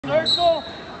Circle.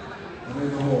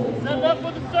 Set it up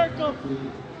with a circle.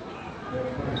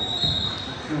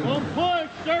 Don't push.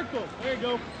 Circle. There you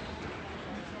go.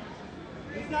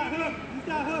 Use that hook. Use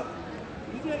that hook.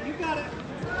 Use it. You got it.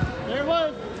 There it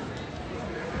was.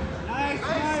 Nice,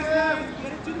 nice, nice.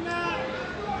 Get it to the mat.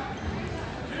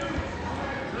 2,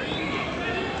 3.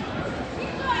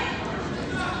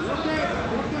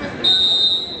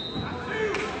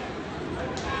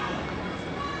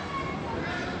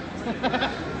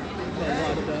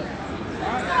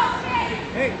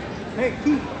 Hey,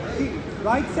 Keaton,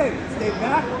 right safe. Stay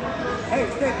back. Hey,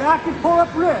 stay back and pull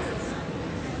up wrists.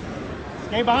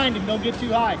 Stay behind him. Don't get too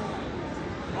high.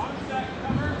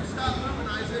 Stop moving,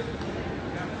 Isaac.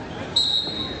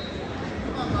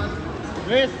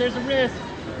 Wrist. There's a wrist.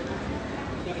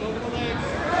 Step over the legs.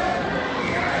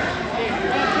 Hey,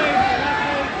 left face.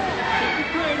 Take the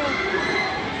cradle.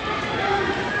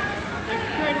 Take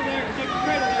the cradle there. Take the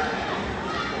cradle there.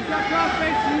 Use that cross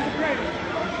face. Use the cradle.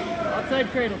 Outside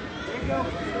cradle. There you go.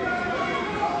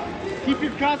 Keep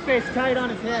your cross face tight on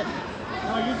his head.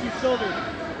 Now use your shoulders.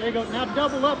 There you go. Now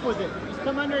double up with it. Just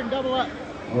come under and double up.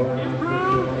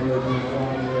 Improve. There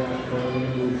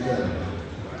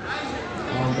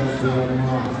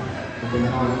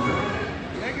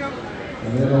you go.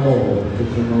 You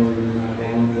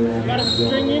gotta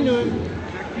string into him.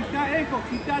 Now keep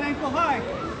that ankle high.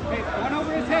 Hey, one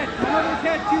over his head too.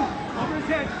 Over his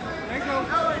head. There you go.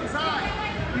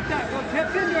 Keep that, those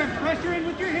hips into him. Pressure in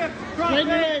with your hips. Cross Straighten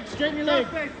your face. legs, straighten your legs.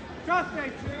 Cross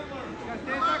face. You gotta stay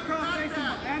at that cross face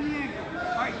and the ankle.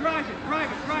 Alright, drive it.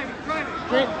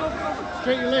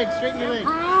 Straighten your legs, straighten your legs.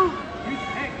 Improve.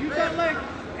 Use that leg.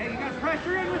 Hey, you gotta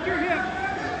pressure in with your hips.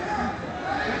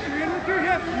 Pressure in with your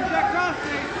hips. Use that cross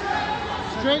face.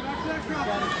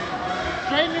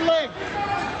 Straighten your leg.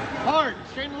 Hard.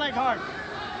 Straighten the leg hard.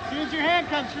 As soon as your hand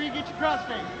comes through, you get your cross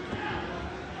face.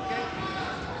 Okay.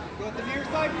 Go with the near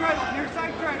side cradle.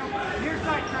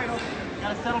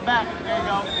 Gotta settle back. There you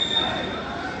go.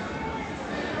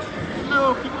 Keep it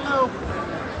low, keep it low.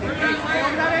 Hey, stay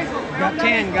over that ankle.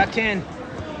 Got 10.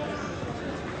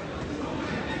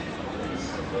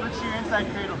 Push your inside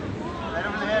cradle. Right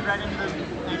over the head, right into the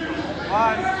ankle. 1.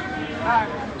 All right.